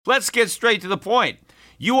Let's get straight to the point.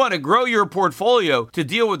 You want to grow your portfolio to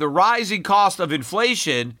deal with the rising cost of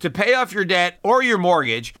inflation, to pay off your debt or your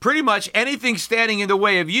mortgage, pretty much anything standing in the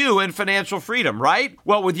way of you and financial freedom, right?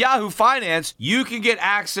 Well, with Yahoo Finance, you can get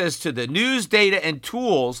access to the news, data, and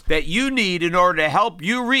tools that you need in order to help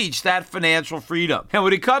you reach that financial freedom. And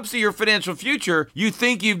when it comes to your financial future, you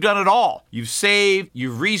think you've done it all. You've saved,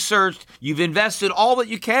 you've researched, you've invested all that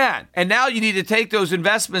you can. And now you need to take those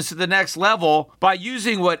investments to the next level by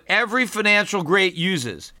using what every financial great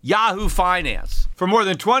uses. Yahoo Finance. For more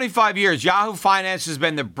than 25 years, Yahoo Finance has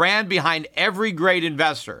been the brand behind every great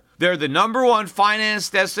investor. They're the #1 finance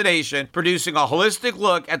destination, producing a holistic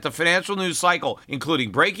look at the financial news cycle,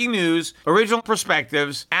 including breaking news, original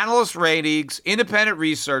perspectives, analyst ratings, independent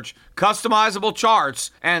research, customizable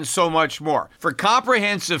charts, and so much more. For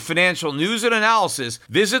comprehensive financial news and analysis,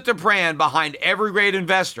 visit the brand behind every great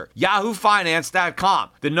investor, yahoofinance.com,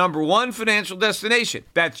 the #1 financial destination.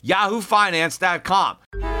 That's yahoofinance.com.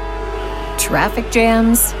 Traffic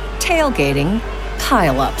jams, tailgating,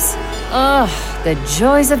 pileups. Ugh, the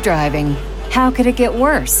joys of driving. How could it get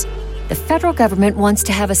worse? The federal government wants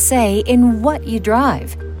to have a say in what you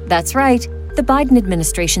drive. That's right. The Biden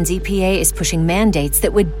administration's EPA is pushing mandates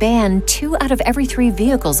that would ban 2 out of every 3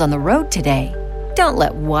 vehicles on the road today. Don't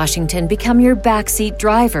let Washington become your backseat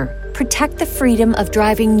driver. Protect the freedom of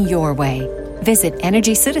driving your way. Visit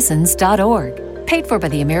EnergyCitizens.org. Paid for by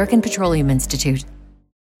the American Petroleum Institute.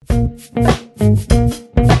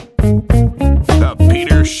 The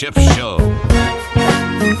Peter Schiff Show.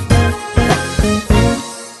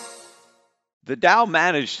 The Dow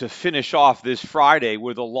managed to finish off this Friday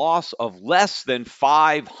with a loss of less than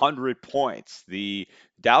 500 points. The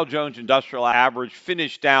Dow Jones Industrial Average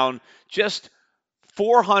finished down just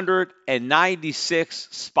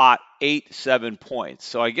 496.87 points.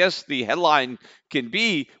 So I guess the headline can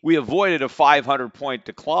be we avoided a 500-point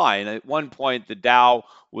decline. At one point, the Dow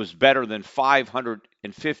was better than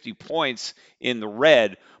 550 points in the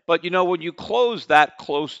red. But, when you close that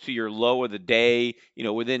close to your low of the day,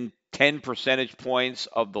 within 10 percentage points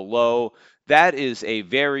of the low, that is a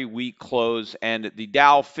very weak close. And the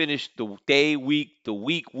Dow finished the day weak, the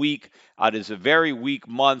week weak. It is a very weak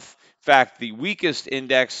month. In fact, the weakest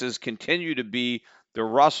indexes continue to be the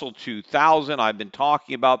Russell 2000. I've been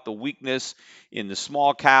talking about the weakness in the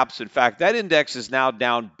small caps. In fact, that index is now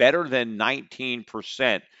down better than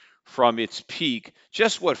 19% from its peak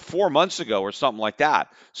just 4 months ago or something like that.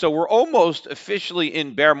 So we're almost officially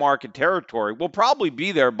in bear market territory. We'll probably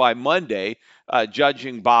be there by Monday,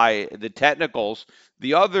 judging by the technicals.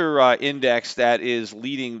 The other index that is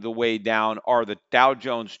leading the way down are the Dow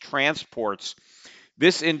Jones Transports.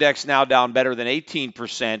 This index now down better than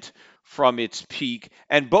 18% from its peak.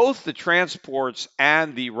 And both the transports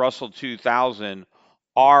and the Russell 2000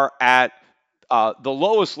 are at the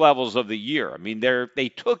lowest levels of the year. I mean, they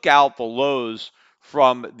took out the lows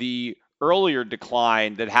from the earlier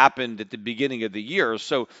decline that happened at the beginning of the year.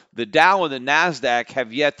 So the Dow and the NASDAQ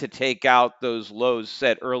have yet to take out those lows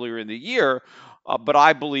set earlier in the year, but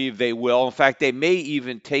I believe they will. In fact, they may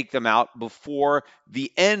even take them out before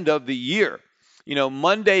the end of the year.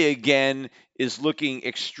 Monday again is looking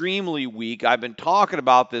extremely weak. I've been talking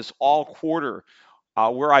about this all quarter,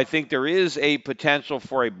 where I think there is a potential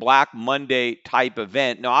for a Black Monday type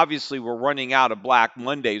event. Now, obviously, we're running out of Black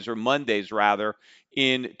Mondays, or Mondays rather,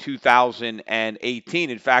 in 2018.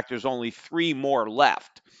 In fact, there's only 3 more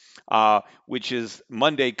left, which is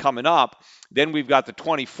Monday coming up. Then we've got the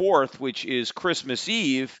 24th, which is Christmas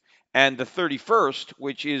Eve, and the 31st,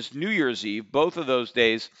 which is New Year's Eve. Both of those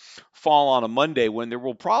days fall on a Monday when there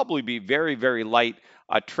will probably be very, very light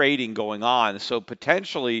trading going on. So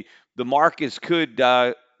potentially the markets could,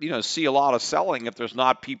 see a lot of selling if there's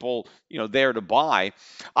not people, there to buy.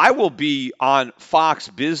 I will be on Fox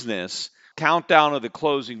Business, Countdown of the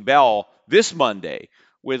Closing Bell, this Monday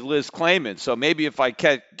with Liz Clayman. So maybe if I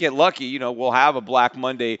get lucky, we'll have a Black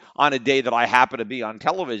Monday on a day that I happen to be on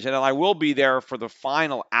television. And I will be there for the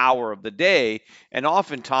final hour of the day. And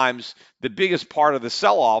oftentimes, the biggest part of the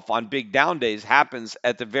sell-off on big down days happens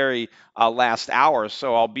at the very last hour.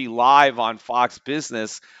 So I'll be live on Fox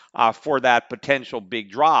Business for that potential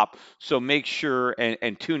big drop. So make sure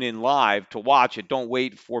and tune in live to watch it. Don't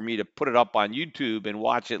wait for me to put it up on YouTube and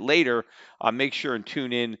watch it later. Make sure and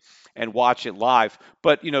tune in and watch it live.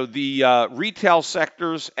 But, the retail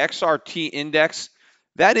sector's XRT index,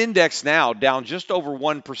 that index now down just over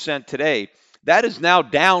 1% today. That is now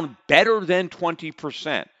down better than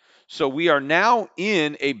 20%. So we are now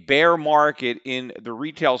in a bear market in the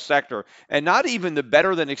retail sector, and not even the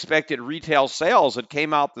better than expected retail sales that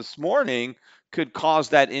came out this morning could cause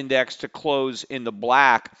that index to close in the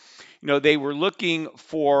black. they were looking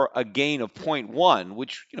for a gain of zero point 0.1,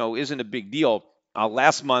 which, isn't a big deal.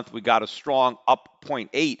 Last month, we got a strong up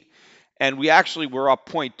 0.8, and we actually were up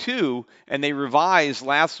 0.2, and they revised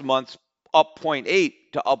last month's up 0.8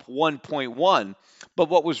 to up 1.1. But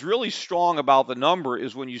what was really strong about the number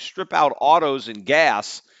is when you strip out autos and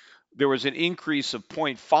gas, there was an increase of zero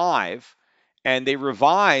point 0.5, and they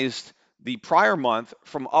revised the prior month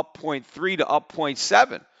from up 0.3 to up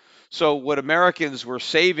 0.7. So what Americans were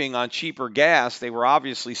saving on cheaper gas, they were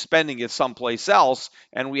obviously spending it someplace else,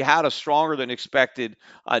 and we had a stronger than expected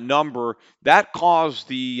number. That caused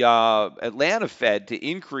the Atlanta Fed to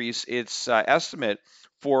increase its estimate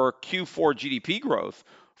for Q4 GDP growth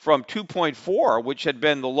from 2.4, which had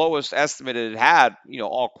been the lowest estimate it had,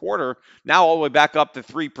 all quarter, now all the way back up to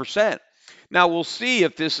 3%. Now we'll see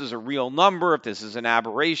if this is a real number, if this is an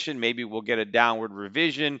aberration. Maybe we'll get a downward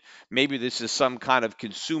revision. Maybe this is some kind of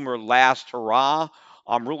consumer last hurrah.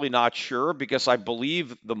 I'm really not sure because I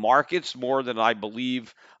believe the markets more than I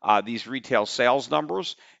believe these retail sales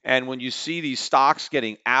numbers. And when you see these stocks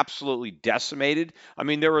getting absolutely decimated, I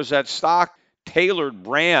mean, there was that stock, Tailored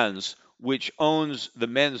Brands, which owns the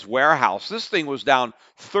Men's Warehouse. This thing was down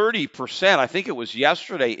 30%. I think it was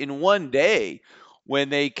yesterday in one day when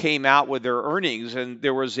they came out with their earnings, and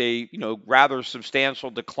there was a rather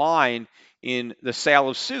substantial decline in the sale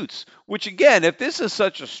of suits. Which again, if this is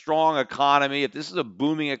such a strong economy, if this is a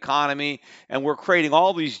booming economy, and we're creating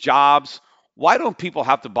all these jobs, why don't people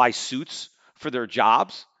have to buy suits for their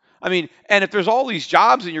jobs? I mean, and if there's all these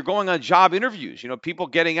jobs and you're going on job interviews, people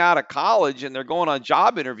getting out of college and they're going on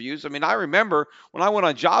job interviews. I mean, I remember when I went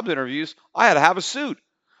on job interviews, I had to have a suit.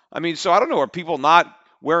 I mean, so I don't know, are people not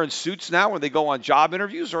wearing suits now when they go on job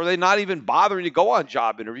interviews, or are they not even bothering to go on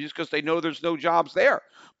job interviews because they know there's no jobs there?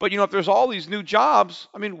 But, if there's all these new jobs,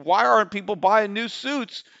 I mean, why aren't people buying new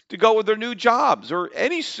suits to go with their new jobs or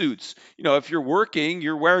any suits? If you're working,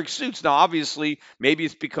 you're wearing suits. Now, obviously, maybe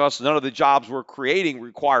it's because none of the jobs we're creating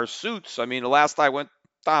require suits. I mean, the last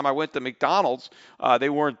time I went to McDonald's, they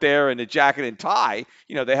weren't there in a jacket and tie.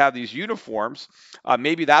 They have these uniforms.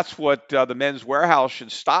 Maybe that's what the Men's Warehouse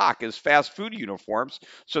should stock is fast food uniforms,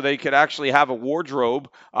 so they could actually have a wardrobe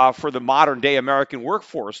for the modern day American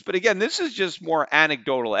workforce. But again, this is just more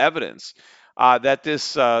anecdotal evidence that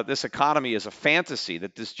this economy is a fantasy,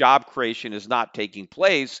 that this job creation is not taking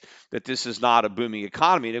place, that this is not a booming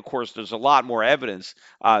economy. And of course, there's a lot more evidence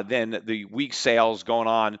than the weak sales going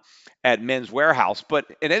on at Men's Warehouse. But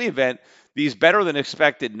in any event, these better than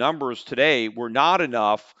expected numbers today were not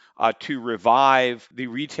enough to revive the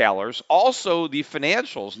retailers. Also, the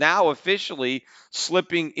financials now officially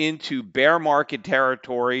slipping into bear market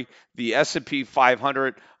territory. The S&P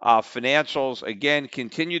 500 financials, again,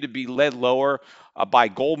 continue to be led lower by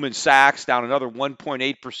Goldman Sachs, down another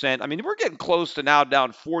 1.8%. I mean, we're getting close to now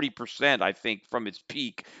down 40%, I think, from its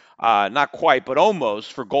peak. Not quite, but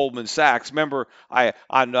almost for Goldman Sachs. Remember,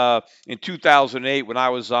 in 2008 when I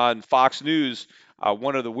was on Fox News,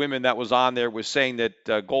 one of the women that was on there was saying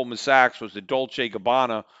that Goldman Sachs was the Dolce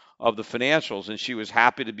Gabbana of the financials, and she was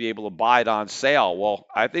happy to be able to buy it on sale. Well,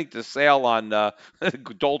 I think the sale on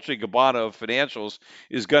Dolce Gabbana of financials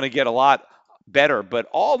is going to get a lot better. But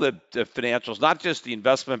all the financials, not just the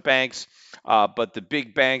investment banks, but the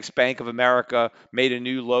big banks, Bank of America made a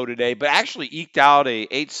new low today, but actually eked out a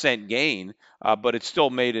 8-cent gain, but it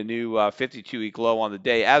still made a new 52-week low on the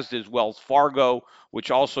day, as did Wells Fargo,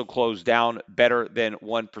 which also closed down better than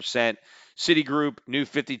 1%. Citigroup, new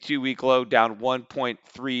 52-week low, down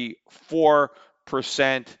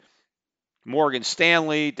 1.34%. Morgan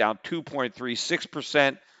Stanley, down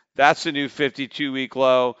 2.36%. That's a new 52-week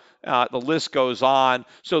low. The list goes on.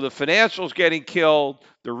 So the financials getting killed,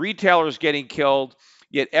 the retailers getting killed,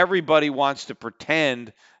 yet everybody wants to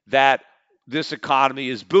pretend that this economy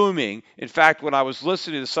is booming. In fact, when I was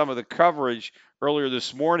listening to some of the coverage earlier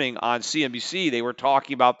this morning on CNBC, they were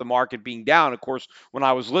talking about the market being down. Of course, when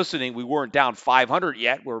I was listening, we weren't down 500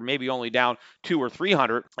 yet. We're maybe only down 200 or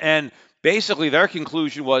 300. And basically, their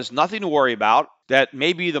conclusion was nothing to worry about, that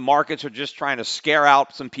maybe the markets are just trying to scare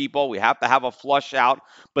out some people. We have to have a flush out,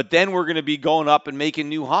 but then we're going to be going up and making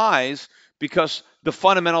new highs because the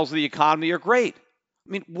fundamentals of the economy are great.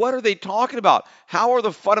 I mean, what are they talking about? How are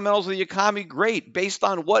the fundamentals of the economy great? Based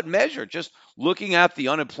on what measure? Just looking at the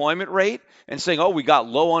unemployment rate and saying, oh, we got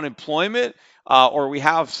low unemployment. or we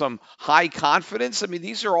have some high confidence. I mean,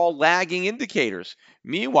 these are all lagging indicators.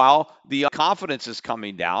 Meanwhile, the confidence is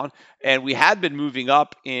coming down, and we had been moving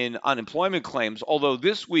up in unemployment claims, although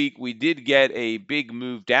this week we did get a big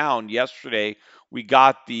move down. Yesterday, we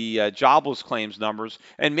got the jobless claims numbers,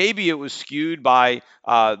 and maybe it was skewed by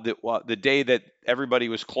the day that everybody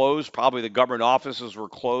was closed. Probably the government offices were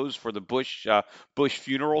closed for the Bush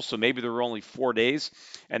funeral, so maybe there were only 4 days,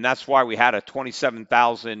 and that's why we had a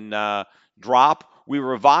 27,000 drop. We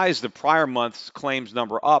revised the prior month's claims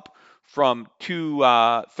number up from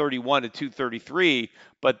 231 to 233,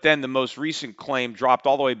 but then the most recent claim dropped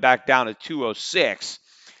all the way back down to 206.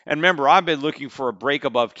 And remember, I've been looking for a break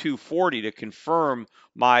above 240 to confirm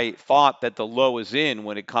my thought that the low is in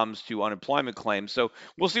when it comes to unemployment claims. So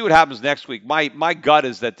we'll see what happens next week. My gut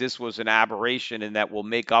is that this was an aberration and that we'll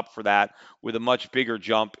make up for that with a much bigger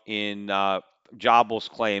jump in jobless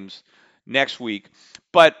claims next week.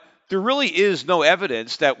 But there really is no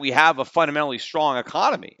evidence that we have a fundamentally strong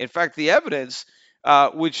economy. In fact, the evidence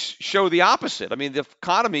would show the opposite. I mean, the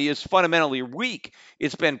economy is fundamentally weak.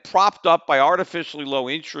 It's been propped up by artificially low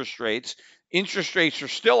interest rates. Interest rates are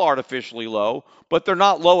still artificially low, but they're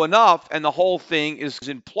not low enough, and the whole thing is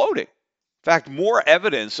imploding. In fact, more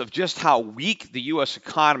evidence of just how weak the U.S.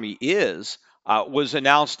 economy is was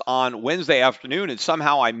announced on Wednesday afternoon, and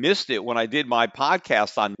somehow I missed it when I did my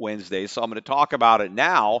podcast on Wednesday, so I'm going to talk about it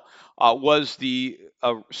now, was the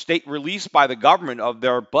state release by the government of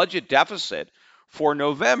their budget deficit for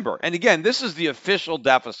November. And again, this is the official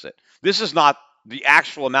deficit. This is not the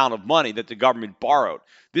actual amount of money that the government borrowed.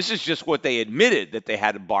 This is just what they admitted that they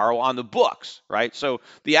had to borrow on the books, right? So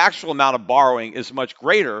the actual amount of borrowing is much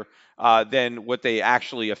greater than what they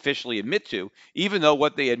actually officially admit to, even though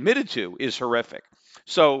what they admitted to is horrific.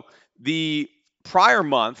 So the prior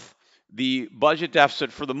month, the budget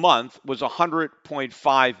deficit for the month was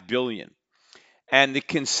 100.5 billion. And the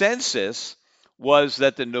consensus was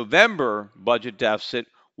that the November budget deficit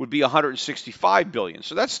would be 165 billion.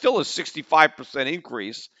 So that's still a 65%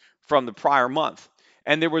 increase from the prior month.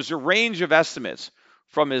 And there was a range of estimates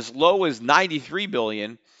from as low as 93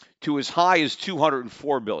 billion to as high as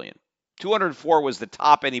 204 billion. 204 was the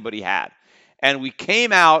top anybody had. And we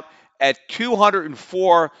came out at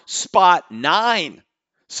 204.9.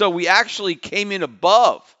 So we actually came in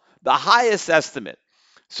above the highest estimate.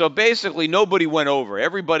 So basically, nobody went over.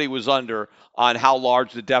 Everybody was under on how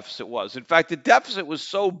large the deficit was. In fact, the deficit was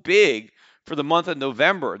so big for the month of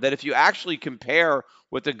November that if you actually compare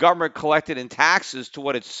what the government collected in taxes to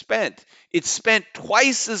what it spent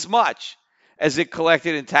twice as much as it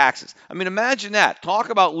collected in taxes. I mean, imagine that. Talk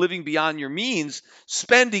about living beyond your means,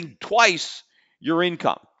 spending twice your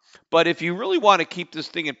income. But if you really want to keep this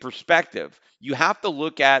thing in perspective, you have to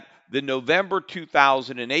look at the November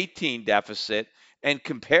 2018 deficit and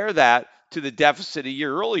compare that to the deficit a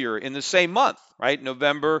year earlier in the same month, right?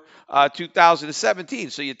 November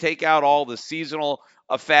 2017. So you take out all the seasonal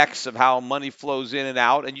effects of how money flows in and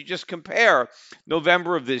out, and you just compare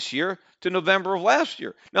November of this year to November of last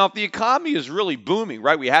year. Now, if the economy is really booming,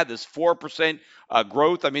 right, we had this 4%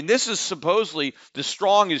 growth. I mean, this is supposedly the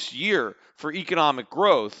strongest year for economic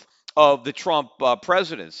growth of the Trump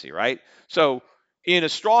presidency, right? So in a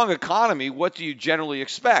strong economy, what do you generally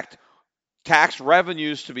expect? Tax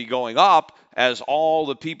revenues to be going up as all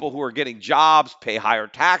the people who are getting jobs pay higher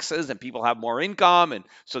taxes and people have more income, and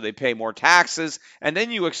so they pay more taxes. And then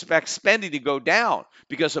you expect spending to go down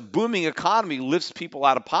because a booming economy lifts people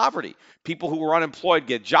out of poverty. People who were unemployed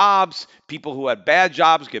get jobs. People who had bad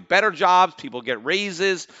jobs get better jobs. People get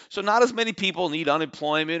raises. So not as many people need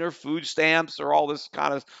unemployment or food stamps or all this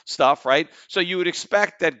kind of stuff, right? So you would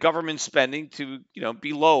expect that government spending to,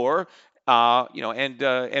 be lower,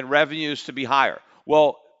 and revenues to be higher.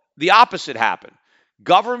 Well, the opposite happened.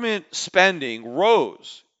 Government spending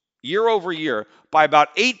rose year over year by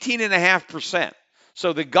about 18.5%.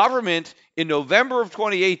 So the government in November of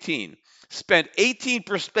 2018 spent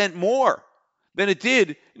 18% more than it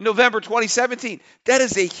did in November 2017. That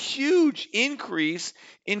is a huge increase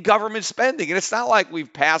in government spending. And it's not like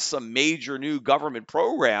we've passed some major new government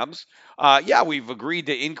programs. Yeah, we've agreed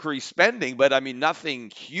to increase spending, but I mean,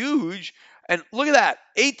 nothing huge. And look at that,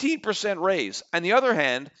 18% raise. On the other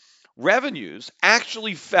hand, revenues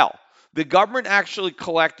actually fell. The government actually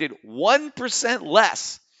collected 1%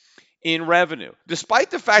 less in revenue, despite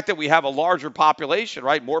the fact that we have a larger population,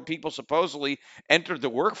 right? More people supposedly entered the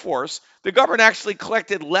workforce. The government actually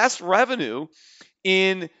collected less revenue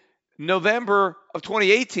in November of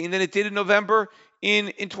 2018 than it did in November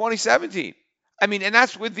in 2017. I mean, and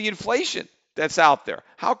that's with the inflation that's out there.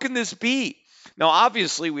 How can this be? Now,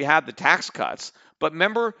 obviously, we had the tax cuts, but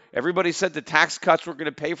remember, everybody said the tax cuts were going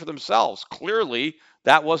to pay for themselves. Clearly,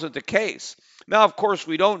 that wasn't the case. Now, of course,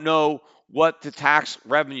 we don't know what the tax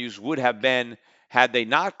revenues would have been had they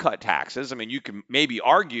not cut taxes. I mean, you can maybe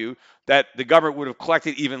argue that the government would have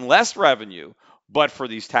collected even less revenue but for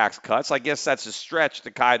these tax cuts. I guess that's a stretch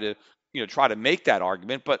to kind of try to make that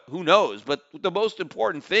argument, but who knows? But the most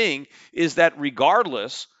important thing is that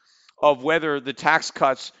regardless of whether the tax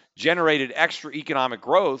cuts generated extra economic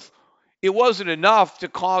growth, it wasn't enough to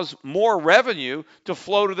cause more revenue to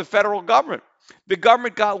flow to the federal government. The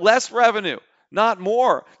government got less revenue, not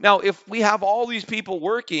more. Now, if we have all these people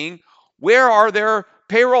working, where are their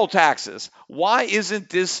payroll taxes? Why isn't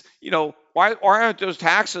this, why aren't those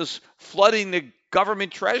taxes flooding the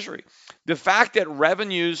government treasury? The fact that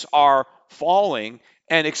revenues are falling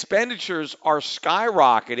and expenditures are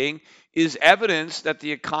skyrocketing is evidence that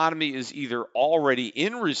the economy is either already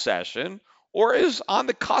in recession or is on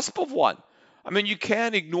the cusp of one. I mean, you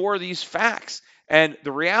can't ignore these facts. And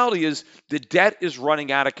the reality is the debt is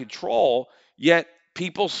running out of control, yet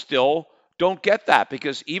people still don't get that,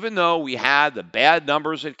 because even though we had the bad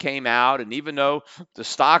numbers that came out, and even though the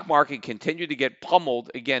stock market continued to get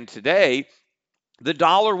pummeled again today, the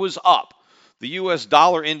dollar was up. The U.S.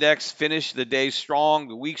 dollar index finished the day strong,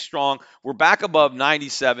 the week strong. We're back above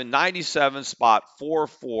 97,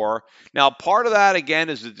 97.44. Now, part of that,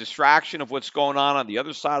 again, is the distraction of what's going on the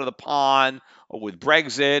other side of the pond with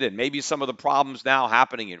Brexit and maybe some of the problems now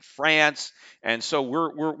happening in France. And so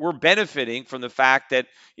we're benefiting from the fact that,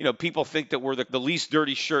 people think that we're the least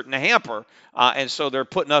dirty shirt in the hamper. And so they're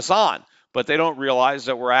putting us on. But they don't realize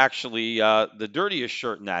that we're actually the dirtiest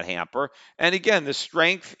shirt in that hamper. And again, the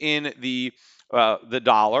strength in the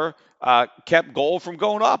dollar kept gold from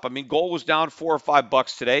going up. I mean, gold was down $4 or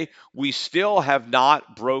 $5 today. We still have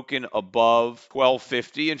not broken above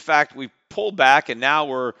 1250. In fact, we pulled back, and now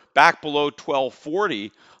we're back below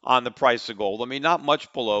 1240 on the price of gold. I mean, not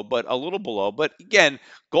much below, but a little below. But again,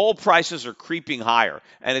 gold prices are creeping higher,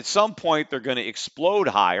 and at some point they're going to explode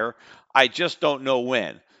higher. I just don't know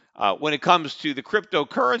when. When it comes to the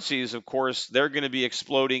cryptocurrencies, of course, they're going to be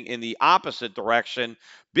exploding in the opposite direction.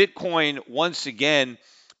 Bitcoin, once again,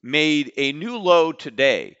 made a new low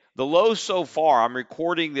today. The low so far, I'm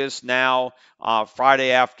recording this now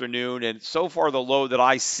Friday afternoon, and so far the low that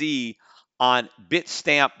I see on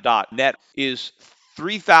bitstamp.net is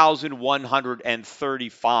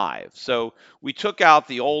 3,135. So we took out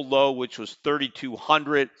the old low, which was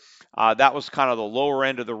 3,200. That was kind of the lower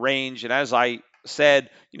end of the range. And as I said,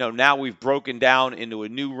 now we've broken down into a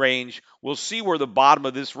new range. We'll see where the bottom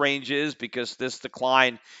of this range is, because this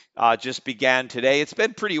decline just began today. It's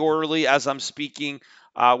been pretty orderly as I'm speaking.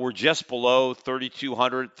 We're just below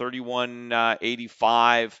 3,200,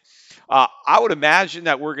 3,185. I would imagine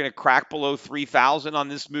that we're going to crack below 3,000 on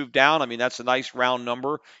this move down. I mean, that's a nice round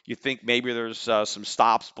number. You think maybe there's some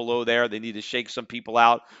stops below there. They need to shake some people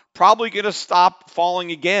out. Probably going to stop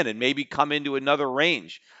falling again and maybe come into another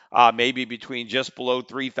range. Maybe between just below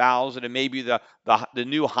 3,000 and maybe the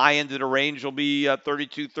new high end of the range will be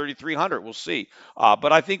 3,300. We'll see.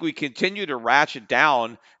 But I think we continue to ratchet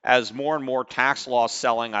down as more and more tax loss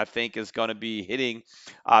selling, I think, is going to be hitting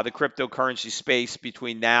the cryptocurrency space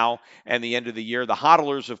between now and the end of the year. The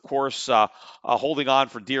hodlers, of course, holding on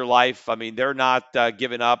for dear life. I mean, they're not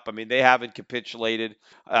giving up. I mean, they haven't capitulated.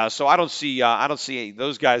 So I don't see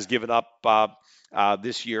those guys giving up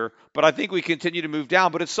this year, but I think we continue to move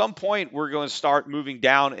down. But at some point, we're going to start moving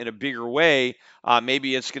down in a bigger way.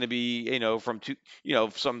 Maybe it's going to be, from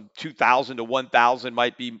some 2,000 to 1,000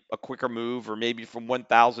 might be a quicker move, or maybe from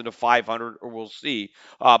 1,000 to 500, or we'll see.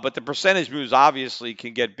 But the percentage moves obviously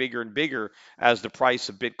can get bigger and bigger as the price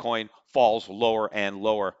of Bitcoin falls lower and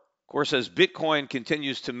lower. Of course, as Bitcoin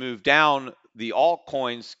continues to move down, the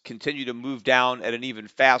altcoins continue to move down at an even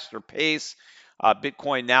faster pace.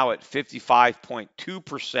 Bitcoin now at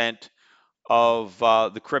 55.2% of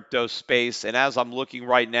the crypto space. And as I'm looking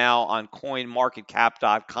right now on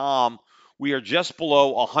coinmarketcap.com, we are just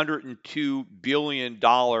below $102 billion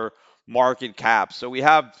market cap. So we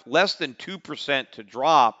have less than 2% to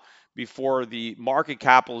drop before the market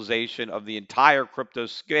capitalization of the entire crypto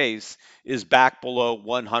space is back below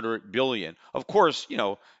 100 billion. Of course,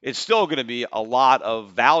 it's still going to be a lot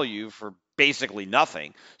of value for basically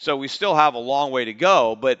nothing. So we still have a long way to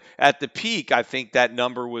go, but at the peak, I think that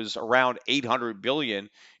number was around 800 billion,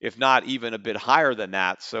 if not even a bit higher than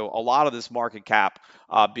that. So a lot of this market cap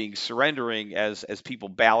being surrendering as people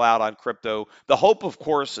bail out on crypto. The hope, of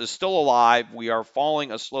course, is still alive. We are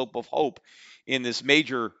following a slope of hope in this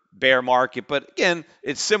major bear market. But again,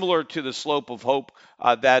 it's similar to the slope of hope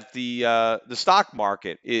that the stock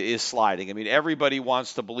market is sliding. I mean, everybody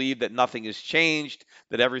wants to believe that nothing has changed,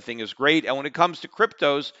 that everything is great. And when it comes to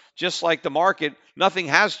cryptos, just like the market, nothing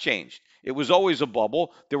has changed. It was always a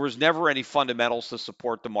bubble. There was never any fundamentals to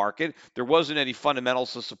support the market. There wasn't any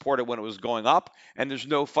fundamentals to support it when it was going up, and there's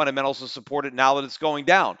no fundamentals to support it now that it's going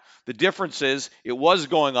down. The difference is it was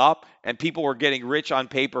going up and people were getting rich on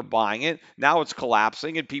paper buying it. Now it's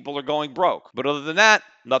collapsing and people are going broke. But other than that,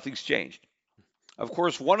 nothing's changed. Of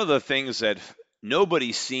course, one of the things that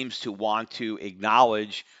nobody seems to want to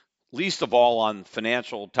acknowledge, least of all on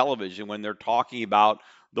financial television, when they're talking about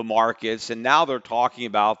the markets, and now they're talking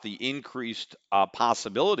about the increased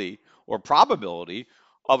possibility or probability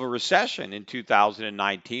of a recession in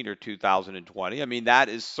 2019 or 2020. I mean, that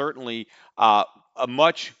is certainly a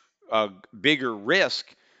much bigger risk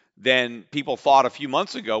than people thought a few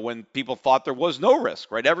months ago when people thought there was no risk,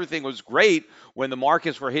 right? Everything was great when the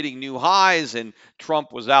markets were hitting new highs and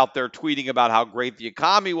Trump was out there tweeting about how great the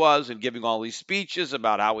economy was and giving all these speeches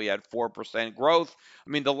about how we had 4% growth. I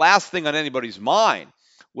mean, the last thing on anybody's mind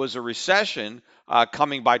was a recession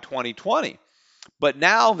coming by 2020. But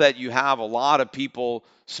now that you have a lot of people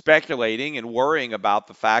speculating and worrying about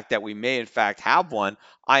the fact that we may, in fact, have one,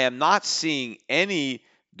 I am not seeing any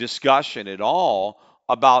discussion at all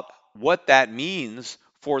about what that means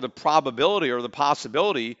for the probability or the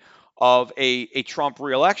possibility of a Trump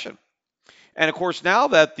reelection. And of course, now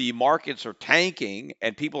that the markets are tanking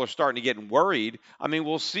and people are starting to get worried, I mean,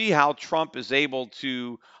 we'll see how Trump is able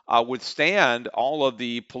to withstand all of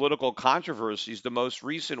the political controversies, the most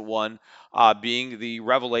recent one being the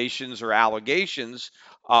revelations or allegations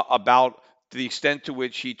about the extent to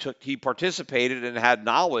which he participated and had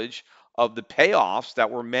knowledge of the payoffs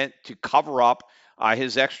that were meant to cover up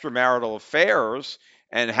his extramarital affairs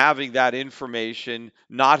and having that information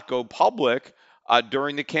not go public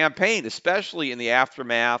during the campaign, especially in the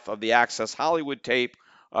aftermath of the Access Hollywood tape,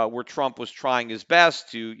 where Trump was trying his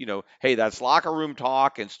best to, hey, that's locker room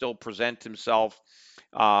talk, and still present himself,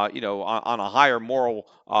 on a higher moral,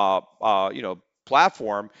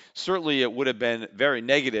 platform. Certainly, it would have been very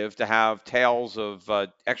negative to have tales of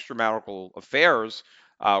extramarital affairs.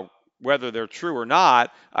 Whether they're true or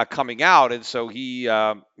not, coming out, and so he,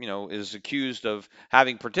 is accused of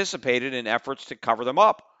having participated in efforts to cover them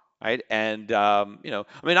up. Right. And, I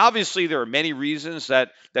mean, obviously, there are many reasons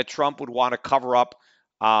that Trump would want to cover up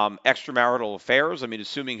extramarital affairs. I mean,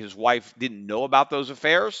 assuming his wife didn't know about those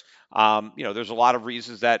affairs, there's a lot of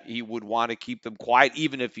reasons that he would want to keep them quiet,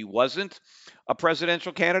 even if he wasn't a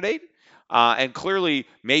presidential candidate. And clearly,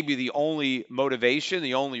 maybe the only motivation,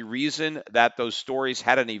 the only reason that those stories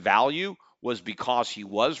had any value was because he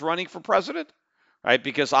was running for president. Right?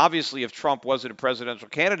 Because obviously, if Trump wasn't a presidential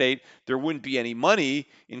candidate, there wouldn't be any money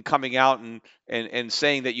in coming out and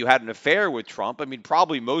saying that you had an affair with Trump. I mean,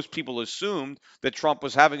 probably most people assumed that Trump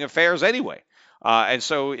was having affairs anyway. And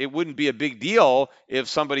so it wouldn't be a big deal if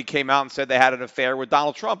somebody came out and said they had an affair with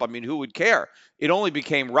Donald Trump. I mean, who would care? It only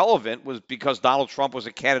became relevant was because Donald Trump was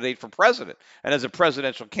a candidate for president. And as a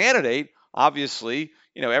presidential candidate, obviously,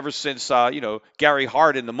 ever since, Gary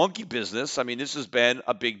Hart in the monkey business, I mean, this has been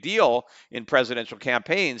a big deal in presidential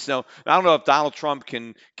campaigns. Now, I don't know if Donald Trump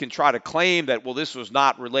can try to claim that, well, this was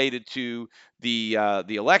not related to the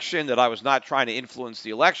election, that I was not trying to influence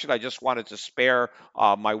the election. I just wanted to spare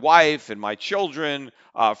my wife and my children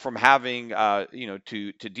from having,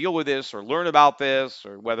 to deal with this or learn about this,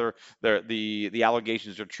 or whether the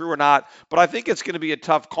allegations are true or not. But I think it's going to be a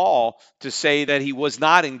tough call to say that he was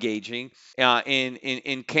not engaging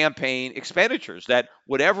in campaign expenditures, that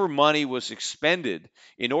whatever money was expended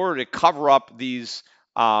in order to cover up these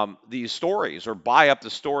stories or buy up the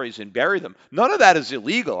stories and bury them, none of that is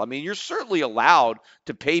illegal. I mean, you're certainly allowed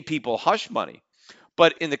to pay people hush money.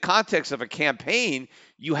 But in the context of a campaign,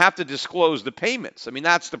 you have to disclose the payments. I mean,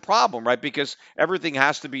 that's the problem, right? Because everything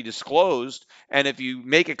has to be disclosed. And if you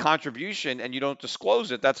make a contribution and you don't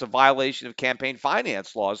disclose it, that's a violation of campaign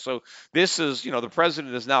finance laws. So this is, the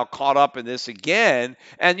president is now caught up in this again.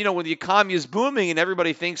 And, when the economy is booming and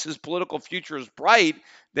everybody thinks his political future is bright,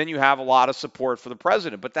 then you have a lot of support for the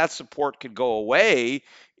president. But that support could go away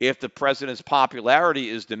if the president's popularity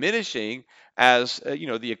is diminishing as,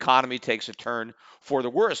 the economy takes a turn for the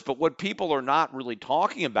worse. But what people are not really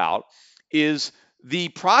talking about is the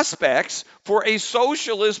prospects for a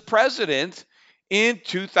socialist president in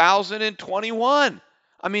 2021.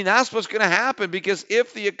 I mean, that's what's going to happen, because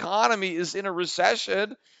if the economy is in a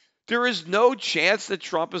recession, there is no chance that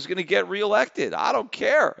Trump is going to get reelected. I don't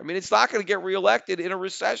care. I mean, it's not going to get reelected in a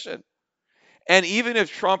recession. And even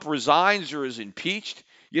if Trump resigns or is impeached,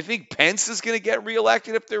 You think Pence is going to get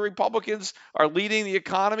reelected if the Republicans are leading the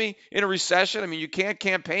economy in a recession? I mean, you can't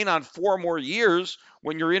campaign on 4 more years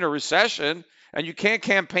when you're in a recession, and you can't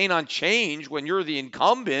campaign on change when you're the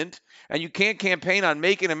incumbent, and you can't campaign on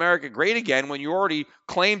making America great again when you already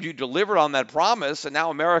claimed you delivered on that promise, and now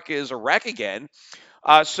America is a wreck again.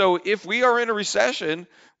 So if we are in a recession,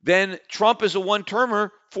 then Trump is a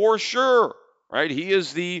one-termer for sure, right? He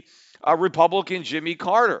is the Republican Jimmy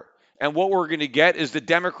Carter. And what we're going to get is the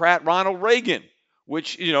Democrat Ronald Reagan,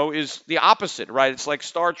 which, is the opposite, right? It's like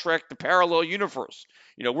Star Trek, the parallel universe.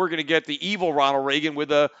 We're going to get the evil Ronald Reagan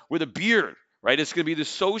with a beard, right? It's going to be the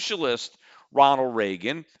socialist Ronald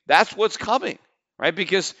Reagan. That's what's coming, right?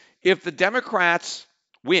 Because if the Democrats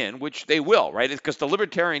win, which they will, right? Because the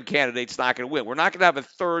Libertarian candidate's not going to win. We're not going to have a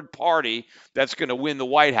third party that's going to win the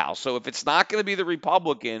White House. So if it's not going to be the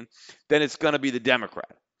Republican, then it's going to be the Democrat.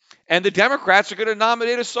 And the Democrats are going to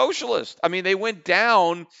nominate a socialist. I mean, they went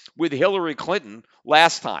down with Hillary Clinton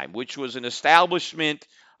last time, which was an establishment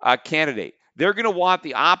candidate. They're going to want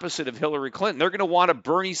the opposite of Hillary Clinton. They're going to want a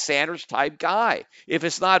Bernie Sanders type guy. If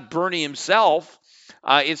it's not Bernie himself,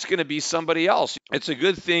 it's going to be somebody else. It's a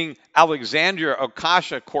good thing Alexandria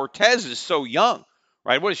Ocasio-Cortez is so young,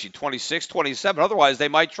 right? What is she, 26, 27? Otherwise, they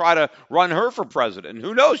might try to run her for president. And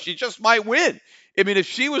who knows? She just might win. I mean, if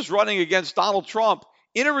she was running against Donald Trump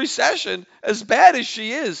in a recession, as bad as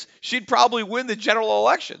she is, she'd probably win the general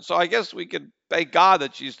election. So I guess we could thank God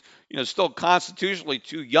that she's, still constitutionally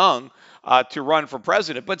too young to run for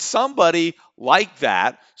president. But somebody like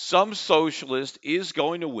that, some socialist, is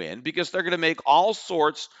going to win because they're going to make all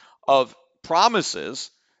sorts of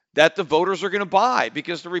promises that the voters are going to buy,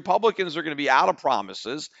 because the Republicans are going to be out of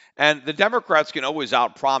promises, and the Democrats can always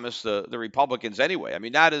out-promise the Republicans anyway. I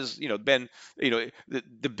mean, that has been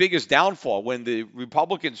the biggest downfall. When the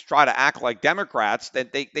Republicans try to act like Democrats,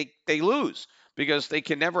 that they lose, because they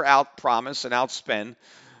can never out-promise and outspend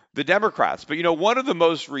the Democrats. But one of the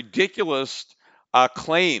most ridiculous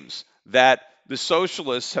claims that the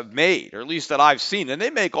socialists have made, or at least that I've seen, and they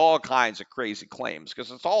make all kinds of crazy claims because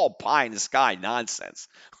it's all pie in the sky nonsense.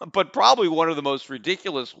 But probably one of the most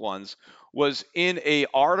ridiculous ones was in an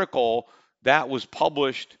article that was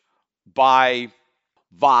published by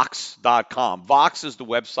Vox.com. Vox is the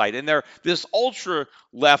website, and they're this ultra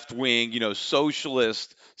left-wing,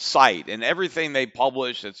 socialist site, and everything they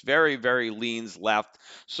publish, it's very, very leans left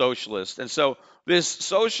socialist. And so this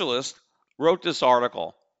socialist wrote this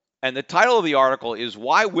article, and the title of the article is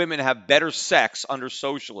 "Why Women Have Better Sex Under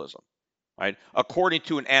Socialism," right? According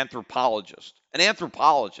to an anthropologist. An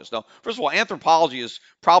anthropologist. Now, first of all, anthropology is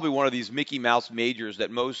probably one of these Mickey Mouse majors that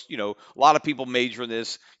most, a lot of people major in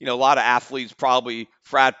this. A lot of athletes, probably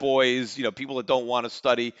frat boys, people that don't want to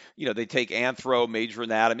study, they take anthro, major in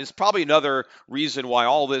that. I mean, it's probably another reason why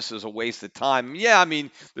all this is a waste of time. Yeah, I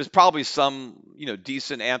mean, there's probably some,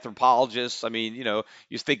 decent anthropologists. I mean, you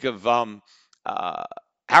think of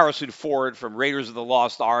Harrison Ford from Raiders of the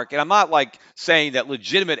Lost Ark. And I'm not saying that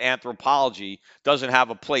legitimate anthropology doesn't have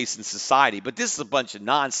a place in society, but this is a bunch of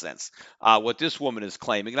nonsense, what this woman is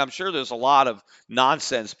claiming. And I'm sure there's a lot of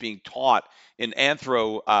nonsense being taught in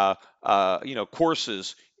anthro,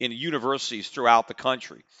 courses in universities throughout the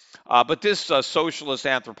country. But this socialist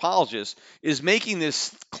anthropologist is making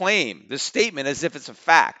this claim, this statement, as if it's a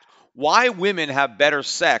fact. Why women have better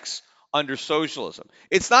sex under socialism?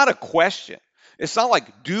 It's not a question. It's not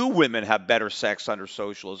like, do women have better sex under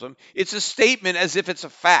socialism? It's a statement as if it's a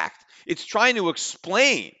fact. It's trying to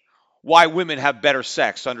explain why women have better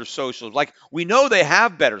sex under socialism. Like, we know they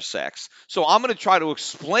have better sex, so I'm going to try to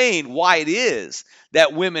explain why it is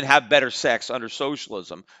that women have better sex under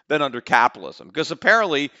socialism than under capitalism. Because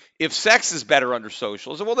apparently, if sex is better under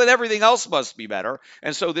socialism, well, then everything else must be better.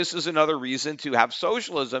 And so this is another reason to have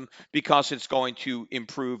socialism, because it's going to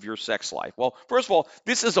improve your sex life. Well, first of all,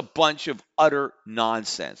 this is a bunch of utter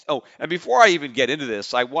nonsense. Oh, and before I even get into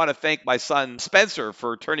this, I want to thank my son Spencer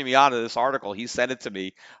for turning me on to this article. He sent it to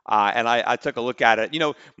me, and I took a look at it.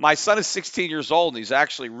 My son is 16 years old, and he's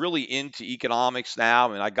actually really into economics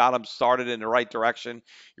now, and I got him started in the right direction.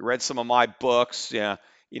 He read some of my books. Yeah.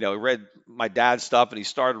 He read my dad's stuff, and he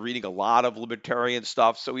started reading a lot of libertarian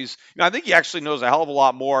stuff. So he's, I think he actually knows a hell of a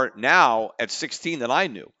lot more now at 16 than I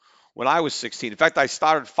knew when I was 16. In fact, I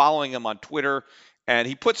started following him on Twitter, and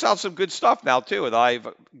he puts out some good stuff now too. And I've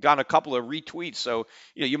gotten a couple of retweets. So,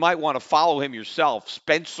 you might want to follow him yourself.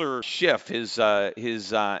 Spencer Schiff, his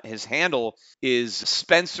handle is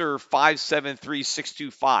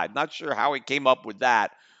Spencer573625. Not sure how he came up with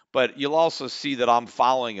that, but you'll also see that I'm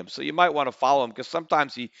following him. So you might want to follow him because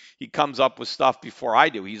sometimes he comes up with stuff before I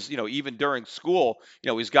do. He's, even during school,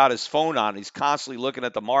 he's got his phone on. He's constantly looking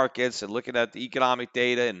at the markets and looking at the economic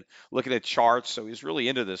data and looking at charts. So he's really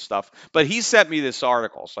into this stuff. But he sent me this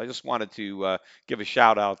article, so I just wanted to give a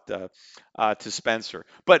shout out to Spencer.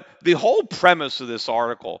 But the whole premise of this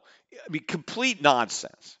article, I mean, complete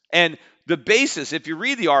nonsense. And the basis, if you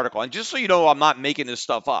read the article, and just so you know, I'm not making this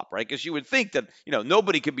stuff up, right? Because you would think that,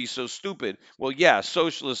 nobody could be so stupid. Well, yeah,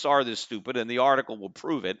 socialists are this stupid, and the article will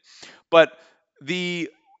prove it. But the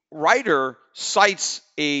writer cites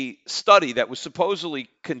a study that was supposedly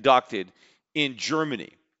conducted in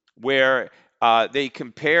Germany, where they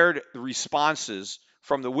compared the responses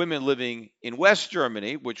from the women living in West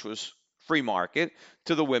Germany, which was free market,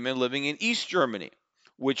 to the women living in East Germany,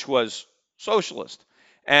 which was socialist.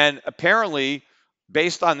 And apparently,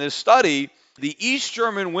 based on this study, the East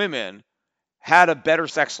German women had a better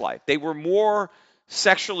sex life. They were more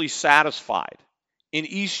sexually satisfied in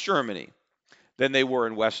East Germany than they were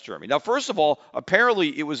in West Germany. Now, first of all,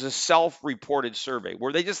 apparently it was a self-reported survey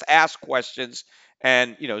where they just asked questions.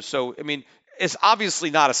 And, so, I mean, it's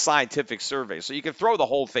obviously not a scientific survey, so you can throw the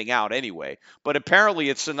whole thing out anyway. But apparently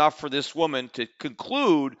it's enough for this woman to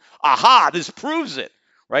conclude, aha, this proves it,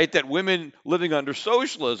 right? That women living under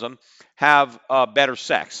socialism have better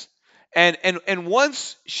sex. And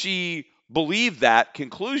once she believed that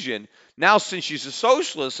conclusion, now since she's a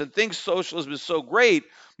socialist and thinks socialism is so great,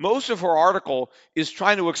 most of her article is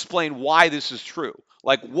trying to explain why this is true.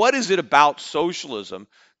 Like, what is it about socialism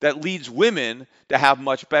that leads women to have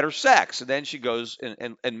much better sex? And then she goes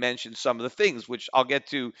and mentions some of the things, which I'll get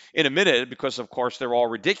to in a minute because, of course, they're all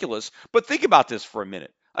ridiculous. But think about this for a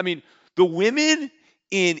minute. I mean, the women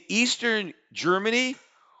in Eastern Germany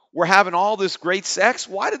were having all this great sex.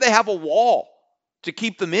 Why did they have a wall to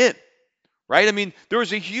keep them in? Right? I mean, there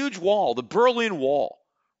was a huge wall, the Berlin Wall,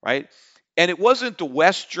 right? And it wasn't the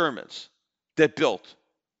West Germans that built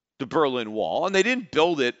the Berlin Wall, and they didn't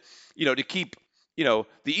build it, to keep, the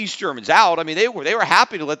East Germans out. I mean, they were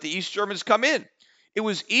happy to let the East Germans come in. It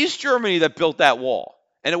was East Germany that built that wall.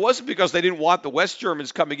 And it wasn't because they didn't want the West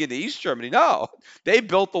Germans coming into East Germany. No, they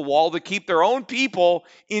built the wall to keep their own people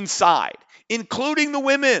inside, including the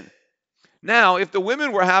women. Now, if the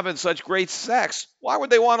women were having such great sex, why would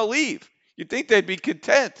they want to leave? You'd think they'd be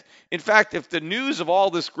content. In fact, if the news of all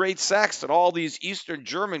this great sex that all these Eastern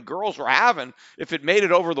German girls were having, if it made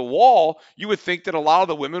it over the wall, you would think that a lot of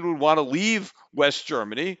the women would want to leave West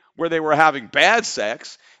Germany, where they were having bad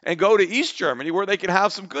sex, and go to East Germany, where they can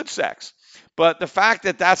have some good sex. But the fact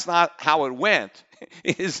that that's not how it went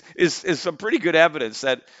is some pretty good evidence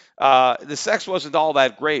that the sex wasn't all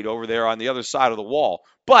that great over there on the other side of the wall.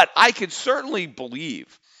 But I could certainly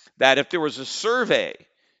believe that if there was a survey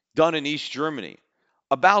done in East Germany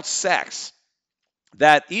about sex,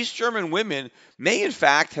 that East German women may in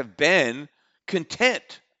fact have been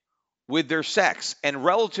content with their sex and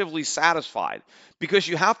relatively satisfied, because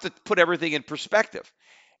you have to put everything in perspective.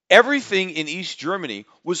 Everything in East Germany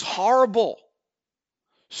was horrible.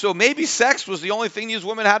 So maybe sex was the only thing these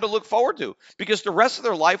women had to look forward to, because the rest of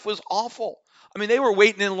their life was awful. I mean, they were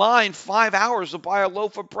waiting in line 5 hours to buy a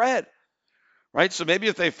loaf of bread. Right? So maybe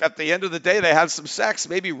if they, at the end of the day, they had some sex,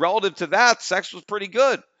 maybe relative to that, sex was pretty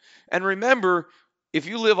good. And remember, if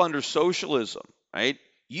you live under socialism, right,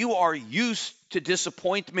 you are used to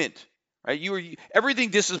disappointment, right?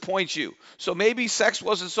 Everything disappoints you. So maybe sex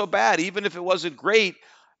wasn't so bad, even if it wasn't great,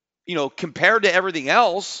 compared to everything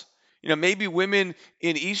else. Maybe women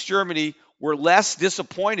in East Germany were less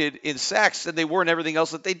disappointed in sex than they were in everything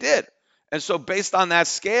else that they did. And so based on that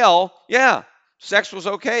scale, yeah, sex was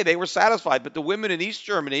okay. They were satisfied. But the women in East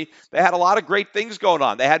Germany, they had a lot of great things going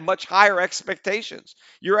on. They had much higher expectations.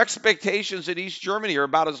 Your expectations in East Germany are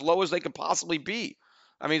about as low as they could possibly be.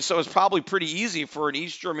 I mean, so it's probably pretty easy for an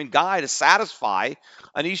East German guy to satisfy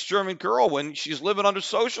an East German girl when she's living under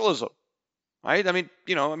socialism. Right? I mean,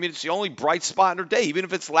 it's the only bright spot in her day. Even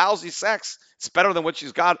if it's lousy sex, it's better than what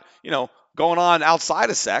she's got, going on outside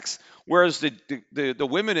of sex. Whereas the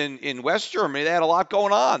women in West Germany, they had a lot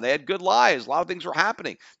going on. They had good lives. A lot of things were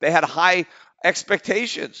happening. They had high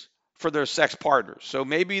expectations for their sex partners. So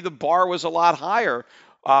maybe the bar was a lot higher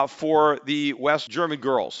for the West German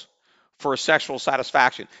girls for sexual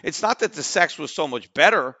satisfaction. It's not that the sex was so much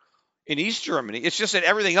better in East Germany. It's just that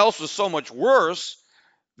everything else was so much worse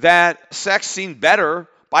that sex seemed better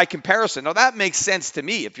by comparison. Now, that makes sense to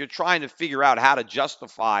me if you're trying to figure out how to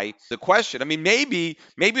justify the question. I mean, maybe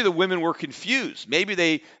the women were confused.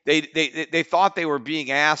 Maybe they thought they were being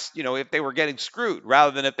asked, if they were getting screwed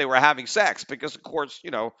rather than if they were having sex, because, of course,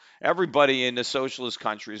 everybody in the socialist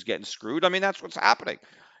country is getting screwed. I mean, that's what's happening.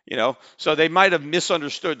 So they might have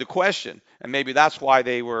misunderstood the question, and maybe that's why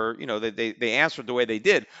they were, they answered the way they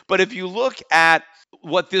did. But if you look at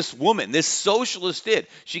what this woman, this socialist did,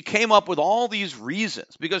 she came up with all these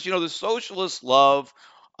reasons because, the socialists love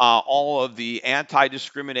all of the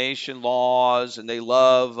anti-discrimination laws, and they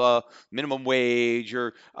love minimum wage,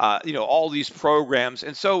 or all these programs.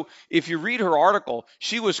 And so if you read her article,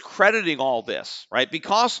 she was crediting all this, right?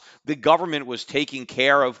 Because the government was taking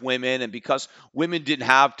care of women, and because women didn't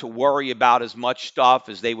have to worry about as much stuff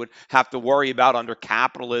as they would have to worry about under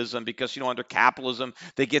capitalism, because under capitalism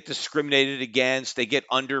they get discriminated against, they get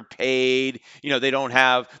underpaid, they'd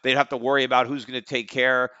have to worry about who's going to take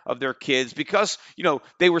care of their kids, because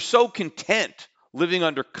they were so content living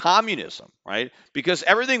under communism, right? Because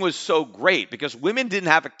everything was so great, because women didn't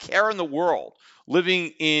have a care in the world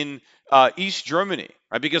living in East Germany,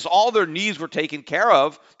 right? Because all their needs were taken care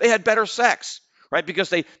of. They had better sex, right? Because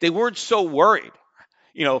they weren't so worried.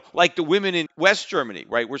 Like the women in West Germany,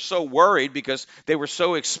 right, were so worried because they were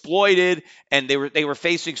so exploited, and they were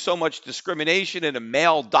facing so much discrimination in a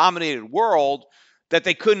male-dominated world that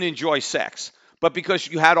they couldn't enjoy sex. But because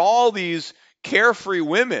you had all these carefree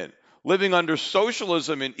women living under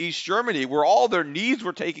socialism in East Germany, where all their needs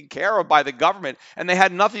were taken care of by the government and they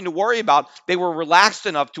had nothing to worry about, they were relaxed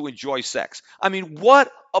enough to enjoy sex. I mean,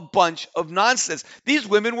 what a bunch of nonsense. These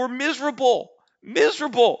women were miserable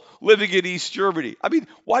living in East Germany. I mean,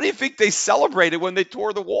 why do you think they celebrated when they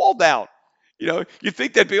tore the wall down? You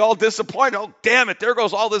think they'd be all disappointed. Oh, damn it, there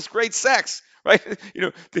goes all this great sex, right?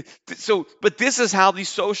 But this is how these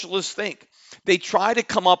socialists think. They try to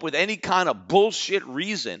come up with any kind of bullshit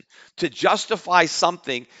reason to justify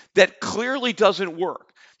something that clearly doesn't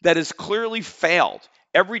work, that has clearly failed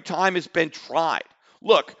every time it's been tried.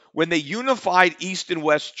 Look, when they unified East and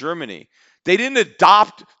West Germany, they didn't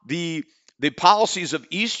adopt the policies of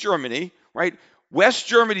East Germany, right? West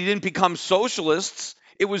Germany didn't become socialists.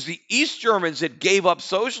 It was the East Germans that gave up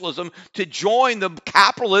socialism to join the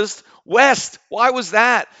capitalist West. Why was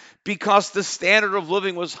that? Because the standard of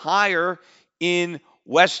living was higher in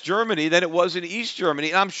West Germany than it was in East Germany.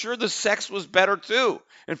 And I'm sure the sex was better too.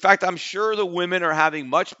 In fact, I'm sure the women are having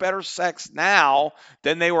much better sex now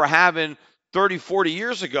than they were having 30, 40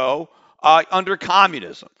 years ago under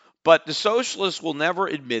communism. But the socialists will never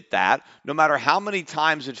admit that. No matter how many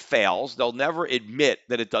times it fails, they'll never admit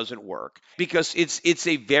that it doesn't work, because it's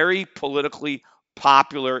a very politically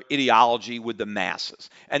popular ideology with the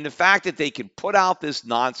masses. And the fact that they can put out this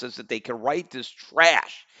nonsense, that they can write this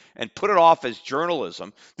trash and put it off as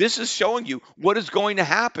journalism, this is showing you what is going to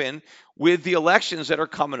happen with the elections that are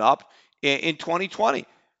coming up in 2020.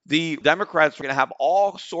 The Democrats are going to have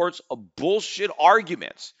all sorts of bullshit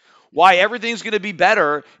arguments why everything's going to be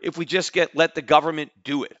better if we just let the government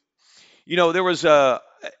do it. There was a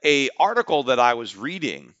article that I was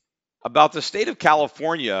reading about the state of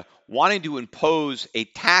California wanting to impose a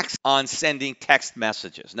tax on sending text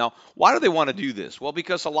messages. Now, why do they want to do this? Well,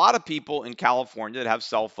 because a lot of people in California that have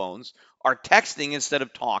cell phones are texting instead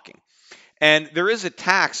of talking. And there is a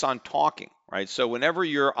tax on talking, right? So whenever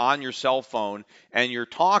you're on your cell phone and you're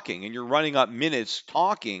talking and you're running up minutes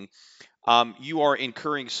talking, you are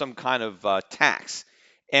incurring some kind of tax.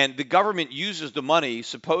 And the government uses the money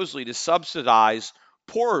supposedly to subsidize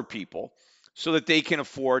poorer people so that they can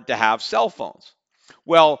afford to have cell phones.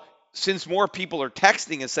 Well, since more people are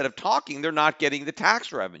texting instead of talking, they're not getting the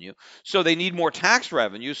tax revenue. So they need more tax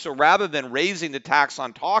revenue. So rather than raising the tax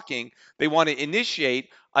on talking, they want to initiate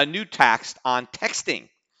a new tax on texting,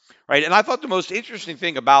 right? And I thought the most interesting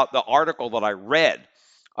thing about the article that I read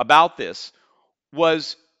about this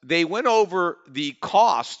was they went over the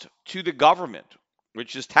cost to the government,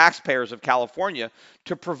 which is taxpayers of California,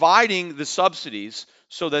 to providing the subsidies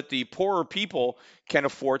so that the poorer people can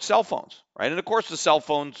afford cell phones, right? And of course,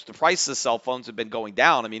 the price of cell phones have been going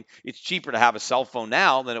down. I mean, it's cheaper to have a cell phone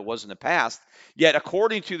now than it was in the past. Yet,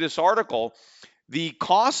 according to this article, the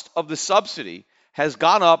cost of the subsidy has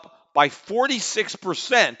gone up by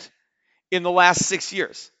 46% in the last 6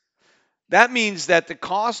 years. That means that the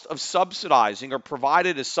cost of subsidizing or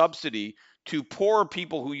provided a subsidy to poorer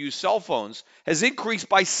people who use cell phones has increased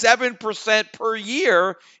by 7% per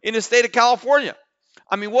year in the state of California.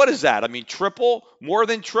 I mean, what is that? I mean, more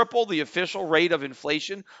than triple the official rate of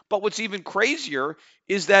inflation. But what's even crazier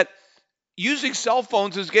is that using cell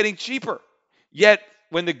phones is getting cheaper. Yet,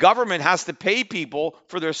 when the government has to pay people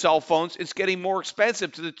for their cell phones, it's getting more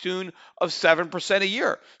expensive to the tune of 7% a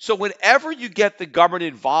year. So whenever you get the government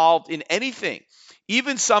involved in anything,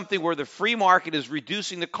 even something where the free market is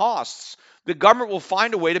reducing the costs, the government will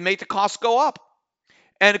find a way to make the costs go up.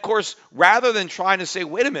 And of course, rather than trying to say,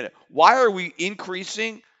 wait a minute, why are we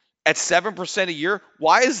increasing at 7% a year?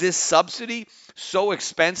 Why is this subsidy so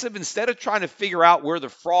expensive? Instead of trying to figure out where the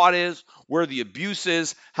fraud is, where the abuse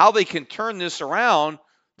is, how they can turn this around,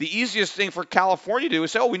 the easiest thing for California to do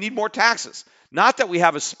is say, oh, we need more taxes. Not that we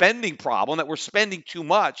have a spending problem, that we're spending too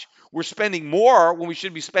much. We're spending more when we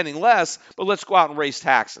should be spending less, but let's go out and raise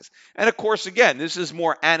taxes. And of course, again, this is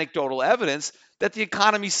more anecdotal evidence that the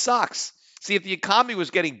economy sucks. See, if the economy was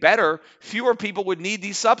getting better, fewer people would need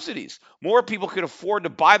these subsidies. More people could afford to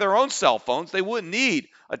buy their own cell phones. They wouldn't need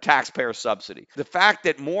a taxpayer subsidy. The fact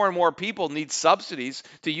that more and more people need subsidies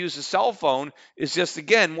to use a cell phone is just,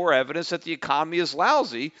 again, more evidence that the economy is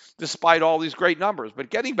lousy despite all these great numbers. But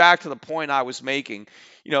getting back to the point I was making,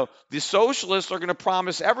 the socialists are going to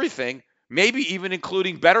promise everything, maybe even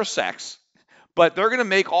including better sex, but they're going to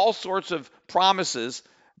make all sorts of promises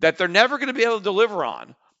that they're never going to be able to deliver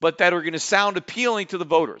on, but that are going to sound appealing to the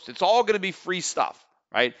voters. It's all going to be free stuff,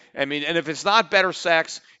 right? I mean, and if it's not better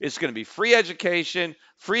sex, it's going to be free education,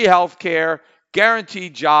 free health care,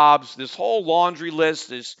 guaranteed jobs, this whole laundry list,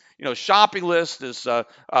 this shopping list, this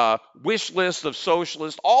wish list of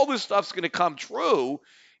socialists. All this stuff's going to come true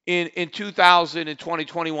in 2000 and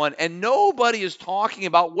 2021, and nobody is talking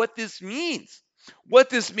about what this means. What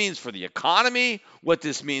this means for the economy, what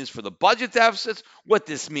this means for the budget deficits, what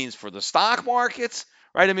this means for the stock markets,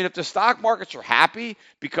 right? I mean, if the stock markets are happy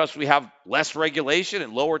because we have less regulation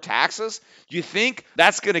and lower taxes, do you think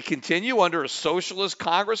that's going to continue under a socialist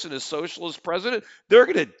Congress and a socialist president? They're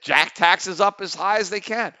going to jack taxes up as high as they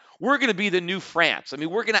can. We're going to be the new France. I mean,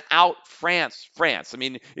 we're going to out France. I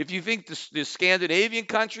mean, if you think the Scandinavian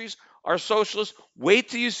countries are socialists, wait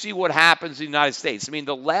till you see what happens in the United States. I mean,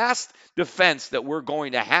 the last defense that we're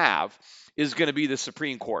going to have is going to be the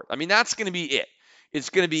Supreme Court. I mean, that's going to be it. It's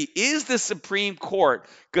going to be, is the Supreme Court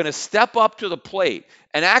going to step up to the plate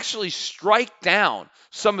and actually strike down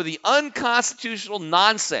some of the unconstitutional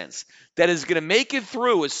nonsense that is going to make it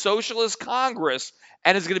through a socialist Congress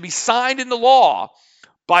and is going to be signed into law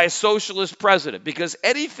by a socialist president? Because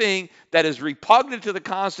anything that is repugnant to the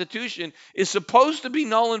Constitution is supposed to be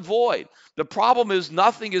null and void. The problem is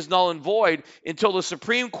nothing is null and void until the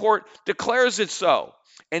Supreme Court declares it so.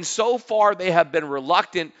 And so far, they have been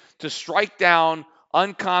reluctant to strike down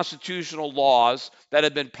unconstitutional laws that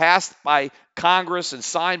have been passed by Congress and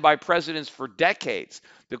signed by presidents for decades.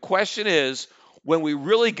 The question is, when we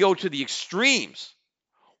really go to the extremes,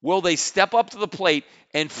 will they step up to the plate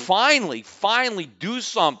and finally do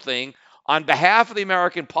something on behalf of the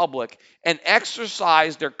American public and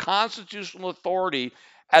exercise their constitutional authority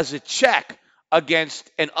as a check against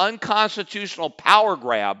an unconstitutional power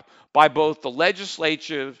grab by both the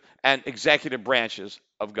legislative and executive branches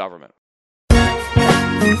of government?